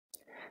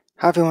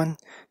Hi everyone.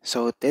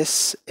 So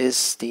this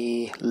is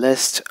the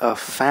list of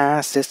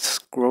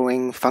fastest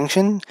growing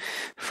function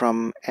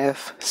from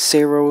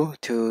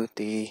f0 to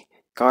the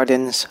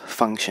Gardens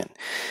function.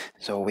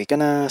 So we're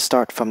gonna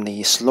start from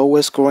the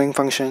slowest growing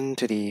function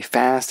to the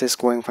fastest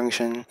growing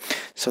function.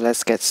 So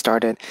let's get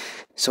started.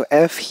 So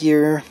f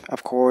here,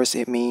 of course,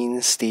 it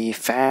means the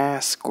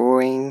fast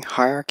growing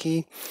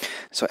hierarchy.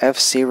 So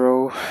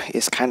f0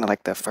 is kind of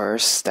like the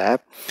first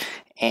step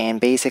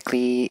and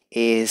basically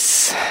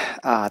is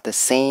the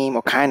same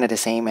or kind of the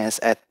same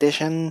as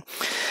addition.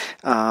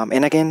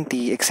 And again,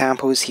 the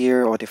examples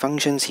here or the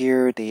functions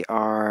here, they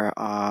are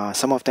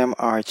some of them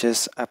are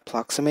just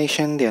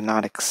approximation. They're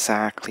not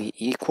exactly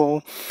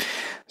equal.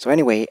 So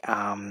anyway,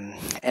 and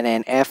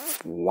then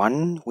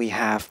F1, we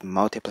have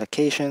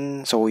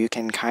multiplication. So you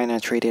can kind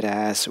of treat it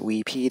as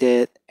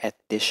repeated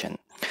addition.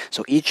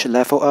 So each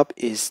level up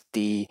is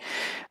the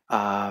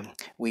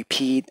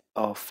repeat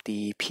of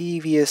the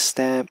previous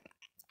step.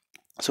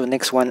 So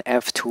next one,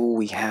 F2,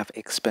 we have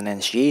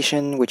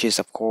exponentiation, which is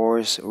of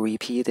course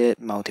repeated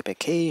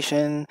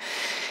multiplication.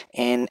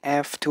 And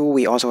F2,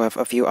 we also have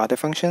a few other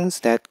functions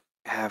that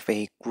have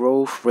a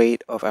growth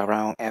rate of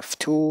around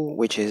F2,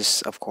 which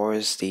is of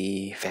course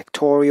the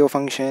factorial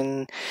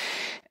function.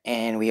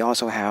 And we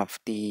also have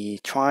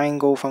the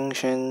triangle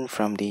function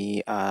from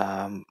the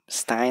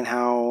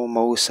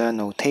Steinhauer-Moser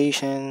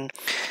notation.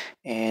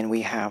 And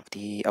we have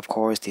the, of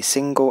course, the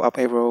single up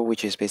arrow,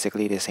 which is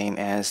basically the same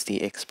as the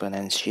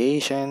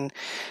exponentiation.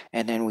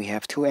 And then we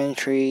have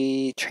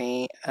a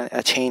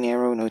chain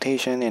arrow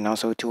notation, and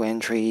also two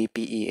entry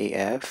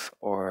BEAF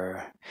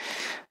or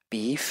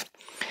beef.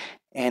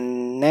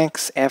 And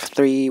next,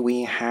 F3,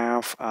 we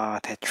have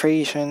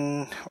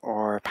tetration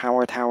or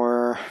power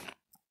tower.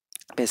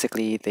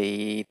 Basically,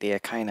 they are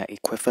kind of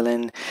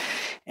equivalent.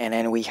 And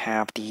then we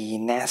have the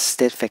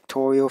nested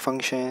factorial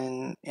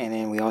function, and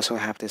then we also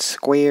have the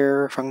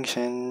square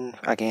function,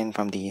 again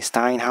from the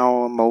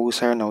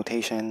Steinhauer-Moser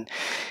notation.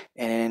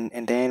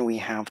 And then we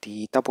have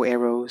the double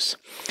arrows.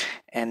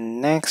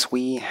 And next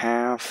we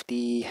have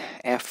the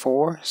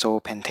F4, so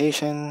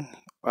pentation,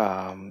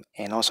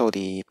 and also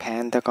the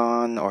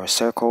pentagon or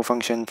circle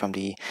function from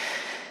the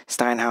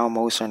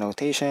Steinhauer-Moser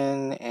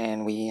notation.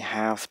 And we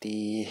have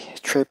the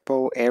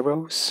triple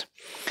arrows.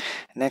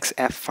 Next,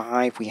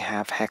 F5, we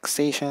have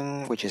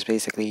hexation, which is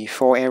basically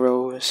 4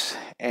 arrows,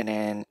 and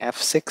then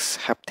F6,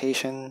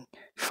 heptation,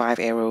 5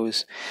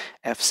 arrows,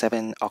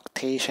 F7,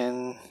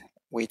 octation,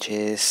 which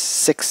is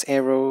 6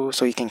 arrows.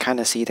 So you can kind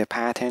of see the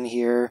pattern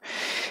here.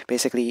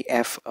 Basically,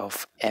 f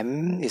of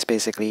m is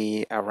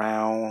basically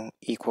around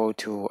equal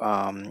to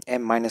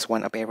m minus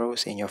 1 up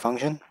arrows in your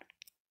function.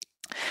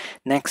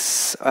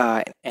 Next,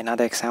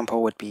 another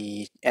example would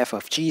be f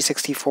of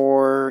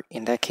g64.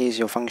 In that case,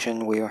 your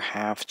function will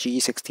have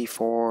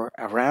g64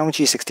 around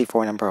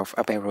g64 number of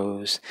up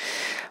arrows.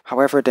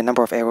 However, the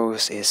number of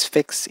arrows is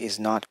fixed, is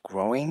not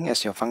growing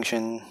as your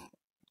function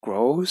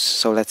grows.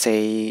 So let's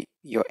say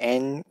your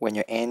n, when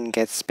your n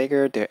gets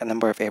bigger, the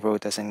number of arrow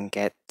doesn't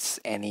get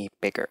any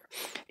bigger.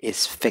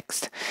 It's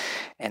fixed.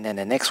 And then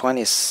the next one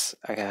is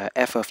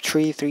f of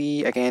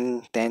 3.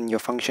 Again, then your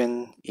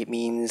function, it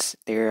means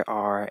there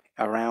are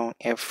around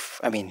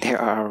there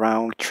are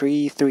around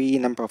 3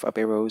 number of up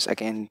arrows.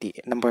 Again, the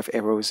number of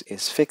arrows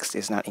is fixed,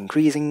 is not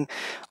increasing,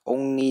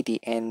 only the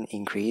n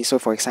increase. So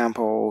for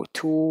example,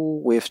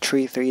 2 with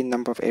 3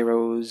 number of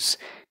arrows,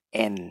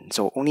 n,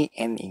 so only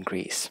n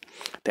increase,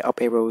 the up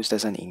arrows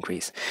doesn't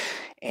increase.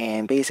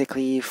 And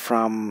basically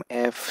from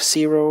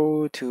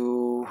f0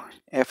 to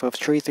f of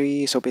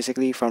 3, so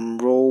basically from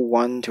row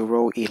 1 to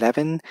row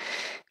 11,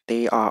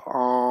 they are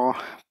all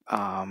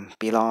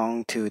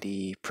belong to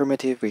the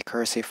primitive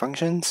recursive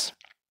functions,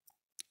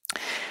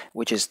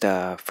 which is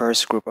the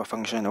first group of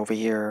function over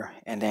here.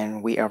 And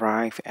then we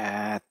arrive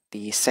at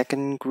the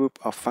second group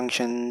of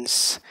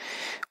functions,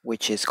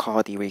 which is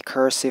called the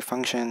recursive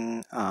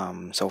function.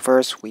 So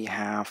first we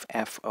have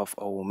f of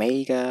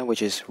omega,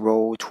 which is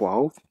row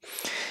 12.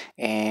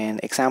 And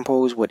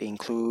examples would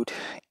include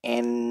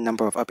n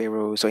number of up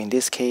arrows. So in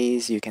this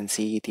case, you can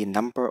see the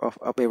number of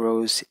up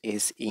arrows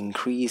is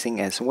increasing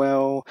as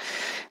well.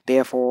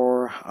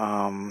 Therefore,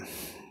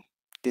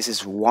 this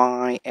is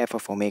why f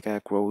of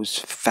omega grows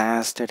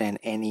faster than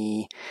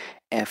any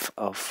f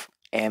of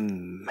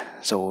m.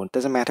 So it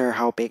doesn't matter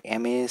how big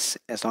m is,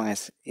 as long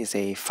as it's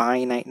a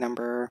finite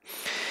number,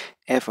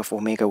 f of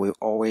omega will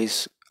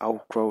always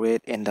outgrow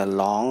it in the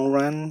long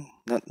run.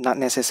 Not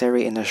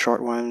necessarily in the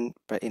short run,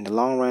 but in the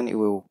long run, it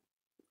will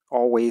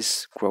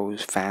always grow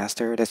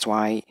faster. That's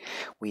why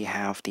we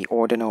have the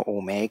ordinal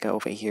omega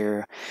over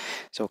here.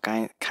 So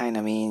kind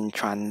of mean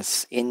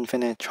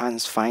trans-infinite,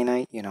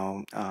 trans-finite,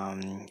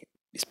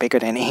 it's bigger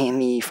than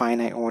any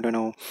finite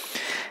ordinal,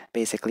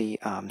 basically.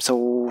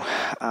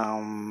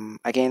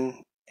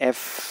 Again,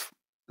 f,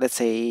 let's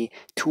say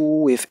 2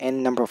 with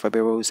n number of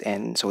arrows,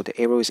 n, so the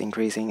arrow is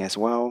increasing as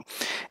well.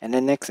 And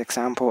the next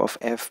example of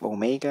f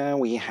omega,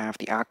 we have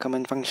the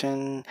Ackermann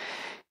function.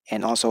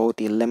 and also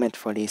the limit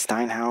for the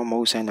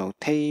Steinhauer-Moser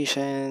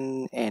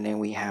notation, and then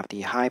we have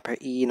the hyper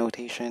E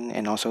notation,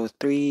 and also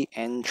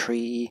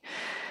 3-entry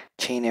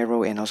chain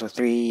arrow, and also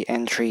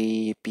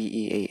 3-entry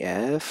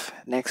BEAF.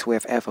 Next, we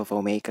have f of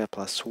omega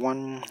plus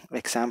 1.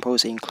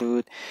 Examples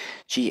include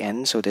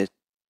GN, so the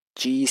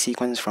G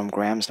sequence from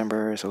Graham's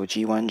number, so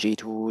G1,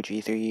 G2,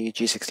 G3,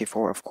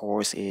 G64, of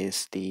course,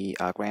 is the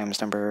Graham's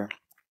number.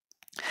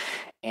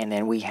 And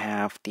then we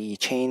have the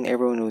chain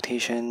arrow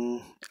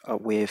notation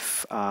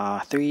with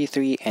 3,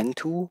 3, and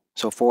 2,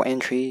 so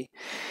 4-entry.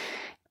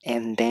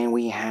 And then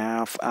we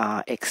have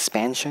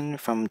expansion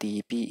from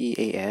the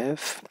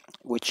BEAF,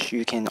 which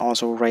you can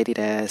also write it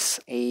as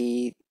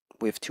A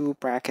with 2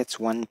 brackets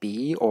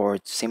 1B, or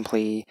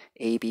simply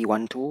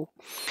AB12.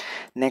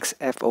 Next,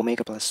 f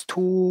omega plus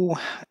 2.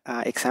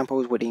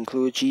 Examples would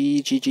include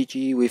G, G, G,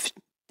 G with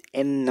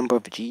n number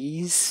of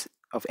G's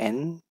of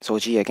n. So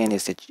G again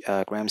is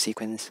the Graham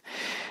sequence.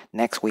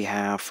 Next, we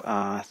have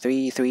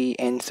 3, 3,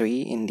 and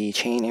 3 in the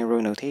chain arrow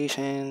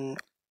notation.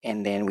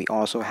 And then we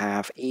also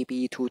have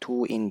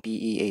AB22 in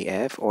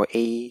BEAF, or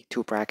A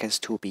 2 brackets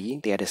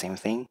 2B. They are the same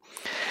thing.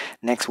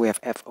 Next, we have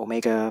f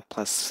omega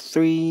plus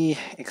 3.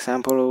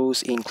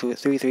 Examples include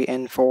 3, 3,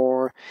 and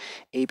 4,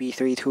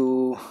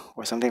 AB32,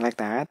 or something like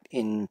that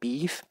in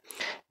beef.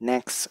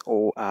 Next,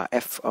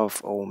 f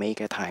of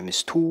omega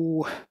times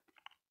 2,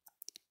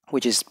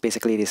 which is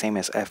basically the same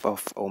as f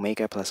of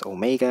omega plus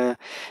omega.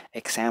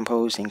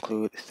 Examples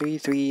include 3,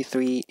 3,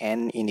 3,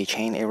 n in the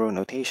chain arrow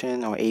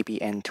notation, or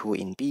ABN2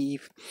 in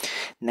beef.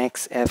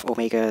 Next, f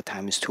omega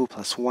times 2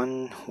 plus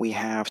 1. We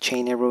have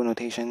chain arrow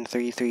notation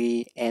 3,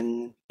 3,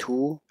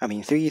 n2.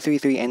 3, 3,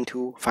 3,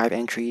 n2, 5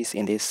 entries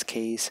in this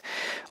case,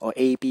 or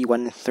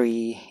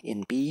AB13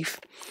 in beef.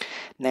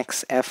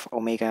 Next, f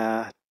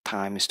omega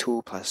times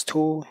 2 plus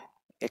 2.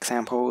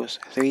 Examples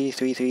 3,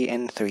 3, 3,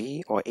 and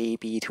 3, or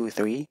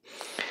AB23.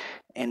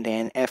 And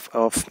then f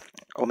of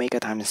omega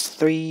times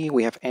 3,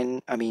 we have 3,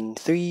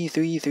 3,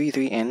 3,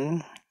 3,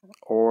 n,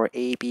 or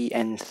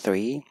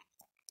ABN3.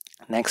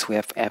 Next, we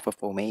have f of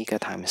omega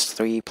times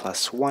 3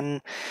 plus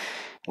 1,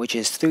 which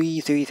is 3,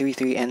 3, 3,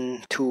 3,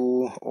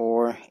 n2,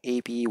 or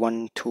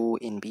AB12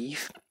 in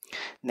beef.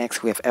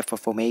 Next, we have f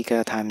of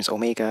omega times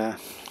omega,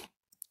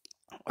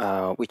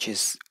 which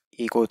is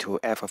equal to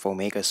f of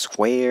omega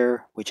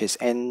square, which is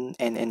n,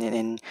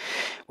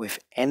 with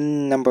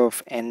n number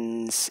of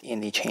n's in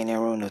the chain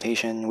arrow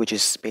notation, which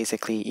is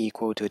basically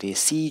equal to the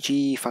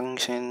CG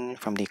function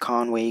from the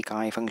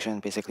Conway-Guy function.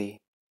 Basically,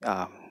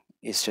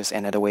 it's just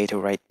another way to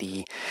write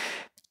the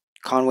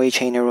Conway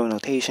chain arrow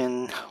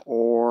notation,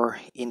 or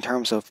in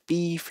terms of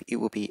beef, it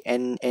would be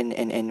n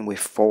with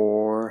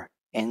 4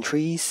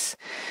 entries,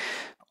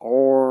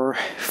 or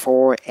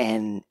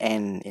 4n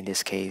in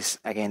this case.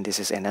 Again, this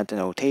is another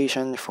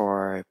notation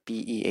for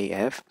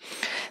BEAF.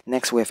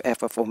 Next, we have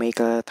f of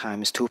omega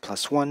times 2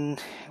 plus 1,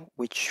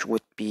 which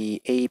would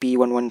be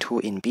AB112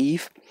 in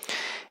beef.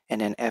 And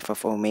then f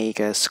of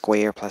omega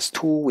square plus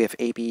 2, we have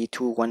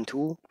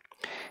AB212.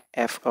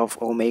 F of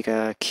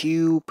omega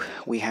cube,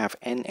 we have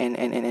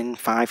n,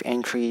 5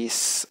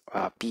 entries,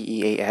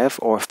 BEAF,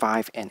 or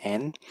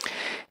 5n.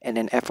 And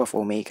then f of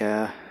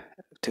omega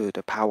to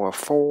the power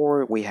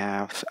 4, we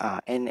have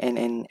n,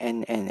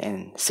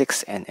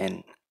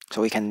 6n.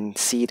 So we can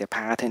see the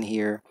pattern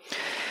here.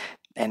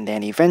 And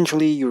then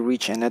eventually you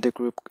reach another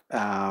group,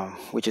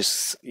 which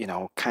is,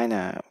 kind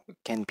of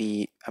can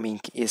be,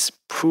 is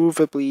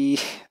provably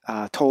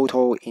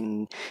total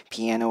in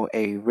piano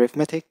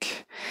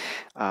arithmetic.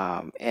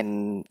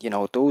 And,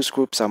 those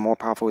groups are more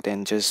powerful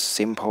than just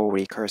simple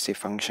recursive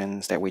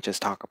functions that we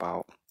just talked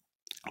about.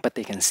 But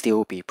they can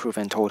still be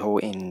proven total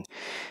in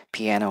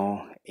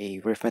piano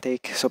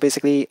arithmetic. So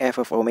basically, f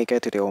of omega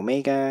to the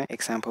omega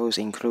examples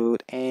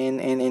include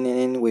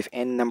n with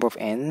n number of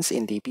n's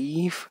in the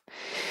beef,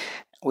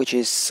 which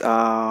is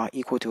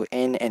equal to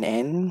n and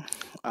n.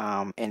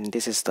 And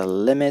this is the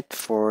limit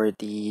for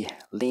the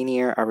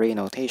linear array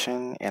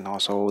notation and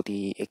also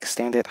the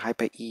extended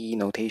hyper E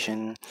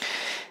notation.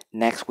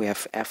 Next, we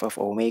have f of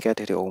omega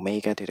to the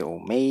omega to the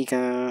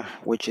omega,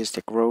 which is the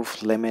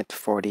growth limit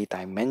for the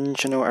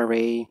dimensional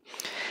array.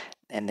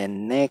 And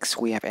then next,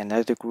 we have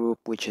another group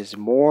which is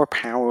more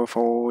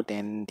powerful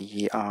than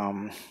the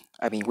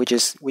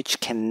which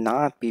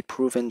cannot be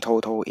proven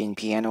total in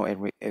piano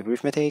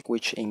arithmetic,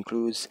 which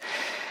includes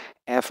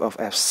f of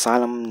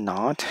epsilon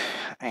naught.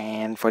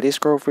 And for this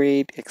growth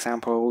rate,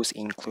 examples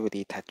include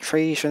the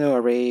tetrational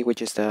array,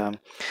 which is the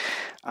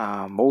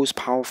most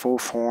powerful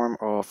form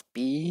of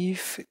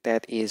beef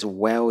that is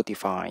well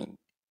defined.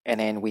 And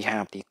then we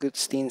have the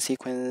Goodstein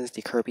sequence,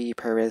 the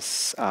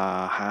Kirby-Perez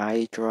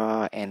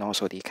hydra, and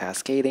also the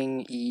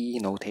cascading E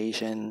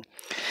notation.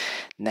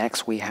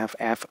 Next, we have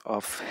f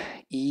of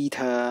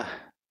eta.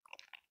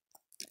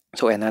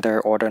 So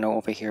another ordinal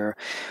over here.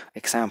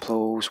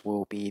 Examples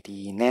will be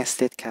the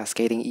nested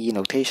cascading E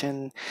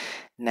notation.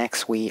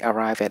 Next, we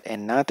arrive at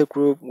another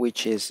group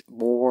which is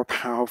more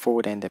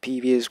powerful than the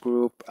previous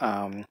group.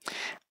 But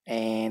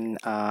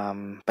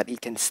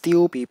it can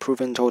still be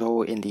proven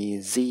total in the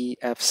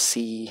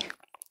ZFC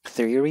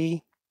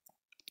theory.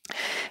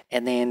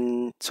 And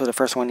then, so the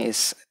first one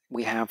is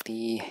we have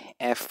the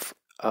f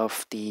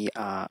of the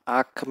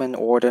Ackermann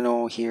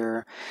ordinal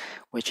here,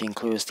 which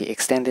includes the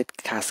extended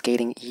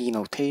cascading E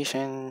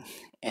notation.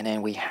 And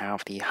then we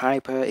have the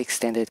hyper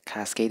extended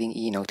cascading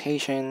E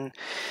notation.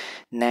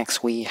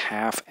 Next, we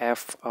have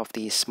f of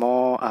the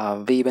small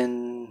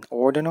Veben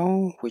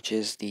ordinal, which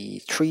is the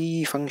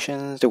tree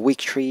functions, the weak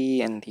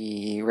tree and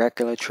the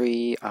regular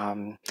tree.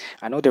 I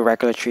know the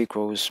regular tree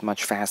grows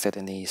much faster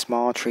than the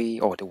small tree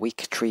or the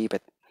weak tree,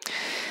 but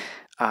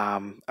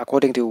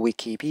according to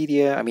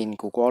Wikipedia, I mean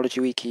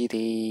Googleology Wiki,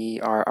 they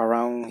are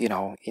around,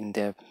 in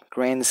the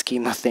grand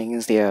scheme of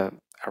things, they're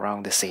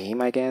around the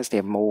same, I guess.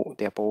 They're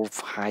both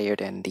higher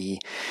than the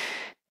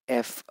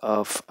f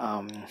of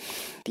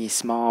the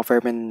small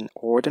Veben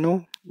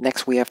ordinal.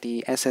 Next, we have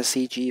the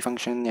SSCG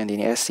function and the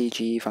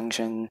SCG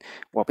function.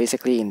 Well,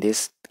 basically, in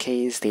this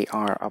case, they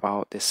are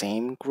about the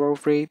same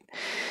growth rate.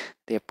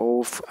 They're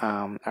both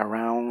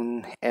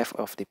around f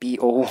of the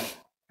BO.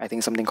 I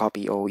think something called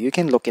BO. You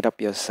can look it up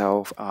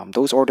yourself.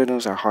 Those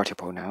ordinals are hard to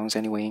pronounce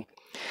anyway.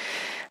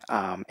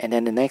 And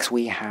then the next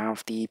we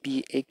have the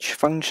BH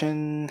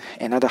function,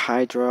 another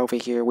hydra over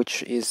here,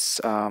 which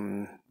is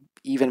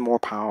even more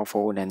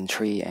powerful than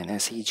tree and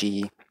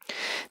SCG.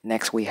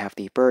 Next we have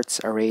the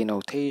Bird's array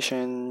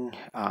notation,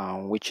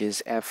 which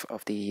is f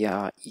of the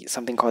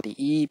something called the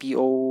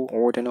EBO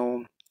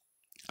ordinal.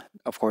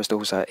 Of course,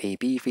 those are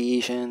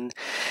abbreviation.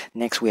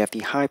 Next we have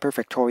the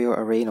hyperfactorial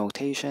array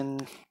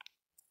notation.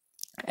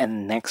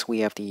 And next we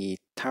have the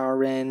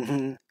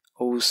Taren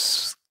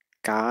Oskaisi,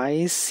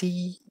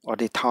 or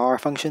the tar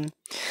function.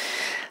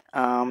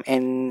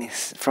 And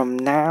from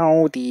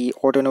now, the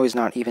ordinal is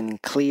not even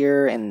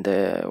clear, and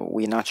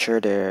we're not sure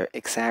the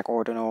exact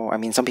ordinal. I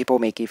mean, some people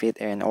may give it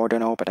an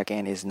ordinal, but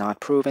again, it's not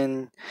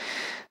proven.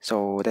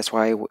 So that's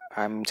why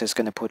I'm just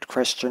gonna put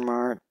question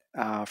mark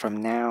from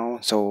now.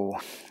 So,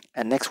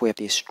 and next we have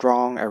the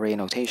strong array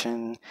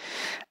notation.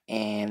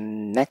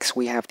 And next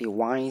we have the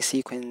Y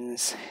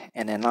sequence,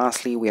 and then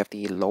lastly we have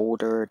the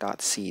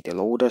loader.c, the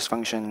loaders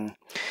function,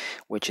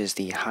 which is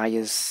the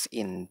highest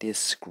in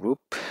this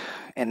group.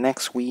 And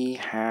next we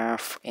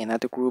have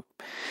another group,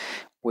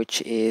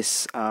 which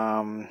is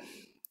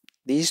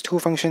these two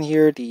functions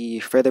here,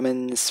 the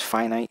Federman's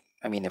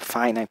the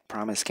finite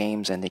promise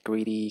games and the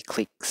greedy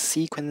click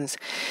sequence.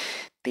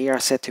 They are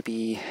said to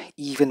be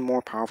even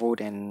more powerful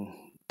than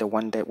the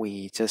one that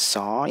we just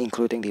saw,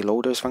 including the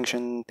loaders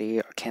function.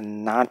 They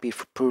cannot be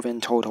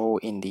proven total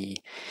in the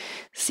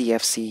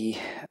CFC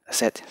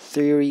set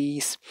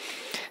theories.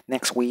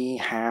 Next, we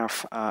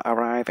have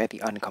arrived at the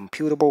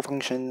uncomputable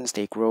functions.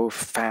 They grow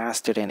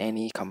faster than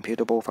any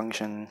computable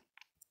function.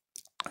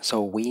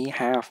 So we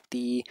have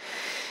the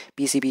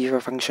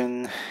BCB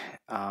function.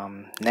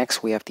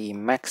 Next, we have the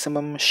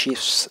maximum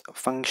shifts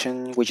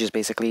function, which is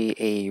basically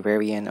a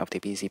variant of the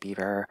BCB.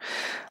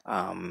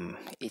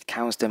 It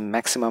counts the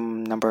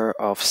maximum number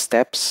of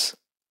steps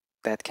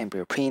that can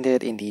be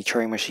printed in the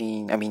Turing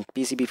machine. I mean,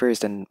 BCB is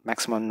the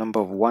maximum number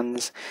of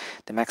ones.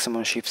 The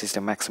maximum shifts is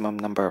the maximum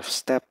number of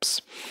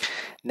steps.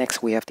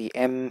 Next, we have the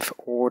mth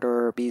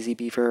order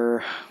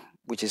BCB,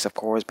 which is of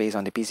course based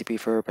on the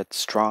BCB but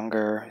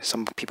stronger.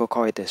 Some people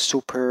call it the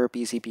super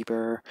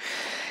BCB.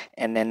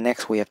 And then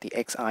next we have the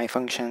xi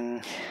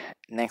function.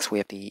 Next we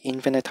have the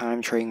infinite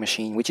time Turing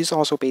machine, which is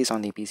also based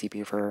on the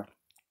BCB.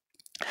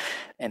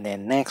 And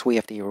then next we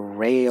have the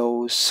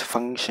rails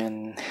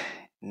function.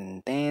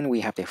 And then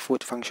we have the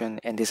foot function,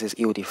 and this is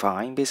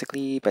ill-defined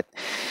basically, but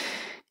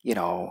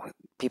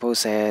people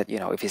said,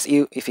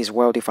 if it's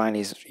well-defined,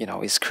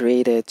 is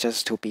created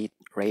just to beat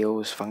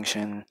Rails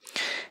function.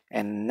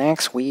 And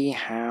next we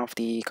have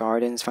the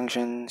gardens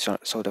function. So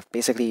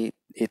basically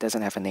it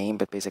doesn't have a name,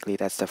 but basically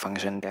that's the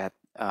function that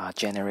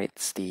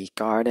generates the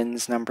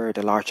gardens number,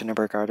 the large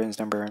number gardens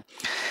number.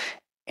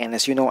 And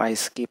as you know, I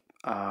skip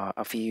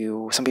a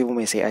few. Some people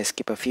may say I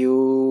skip a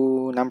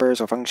few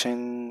numbers or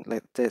function.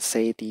 Let's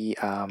say the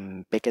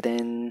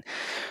Bigoden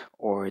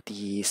or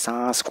the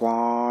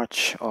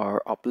Sasquatch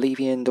or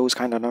Oblivion, those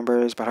kind of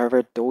numbers. But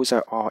however, those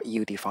are all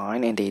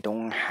ill-defined and they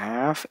don't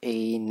have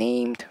a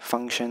named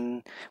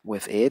function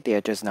with it. They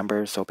are just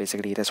numbers. So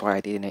basically, that's why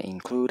I didn't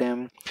include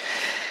them.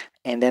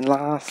 And then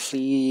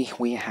lastly,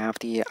 we have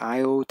the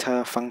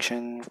iota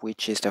function,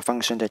 which is the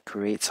function that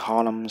creates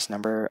Harlem's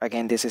number.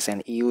 Again, this is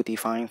an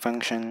ill-defined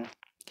function.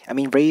 I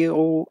mean,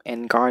 rail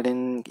and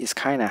garden is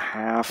kind of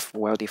half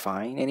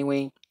well-defined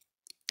anyway,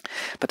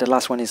 but the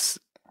last one is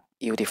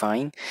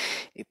ill-defined.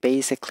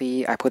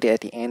 Basically, I put it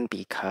at the end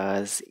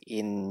because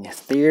in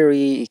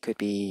theory, it could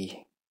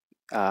be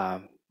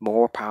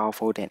more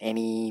powerful than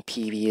any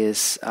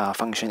previous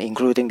function,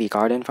 including the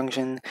garden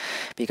function,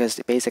 because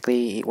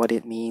basically what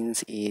it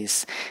means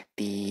is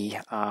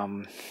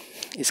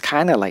it's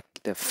kind of like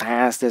the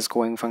fastest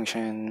growing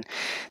function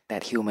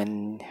that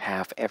human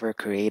have ever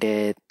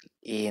created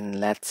in,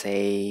 let's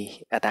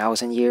say,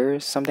 1,000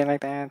 years, something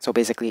like that. So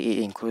basically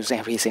it includes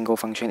every single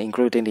function,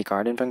 including the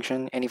garden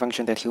function, any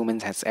function that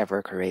humans has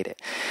ever created.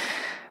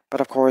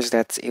 But of course,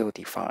 that's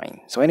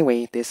ill-defined. So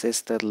anyway, this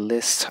is the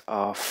list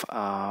of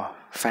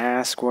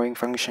fast growing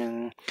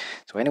function.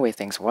 So anyway,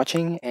 thanks for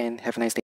watching and have a nice day.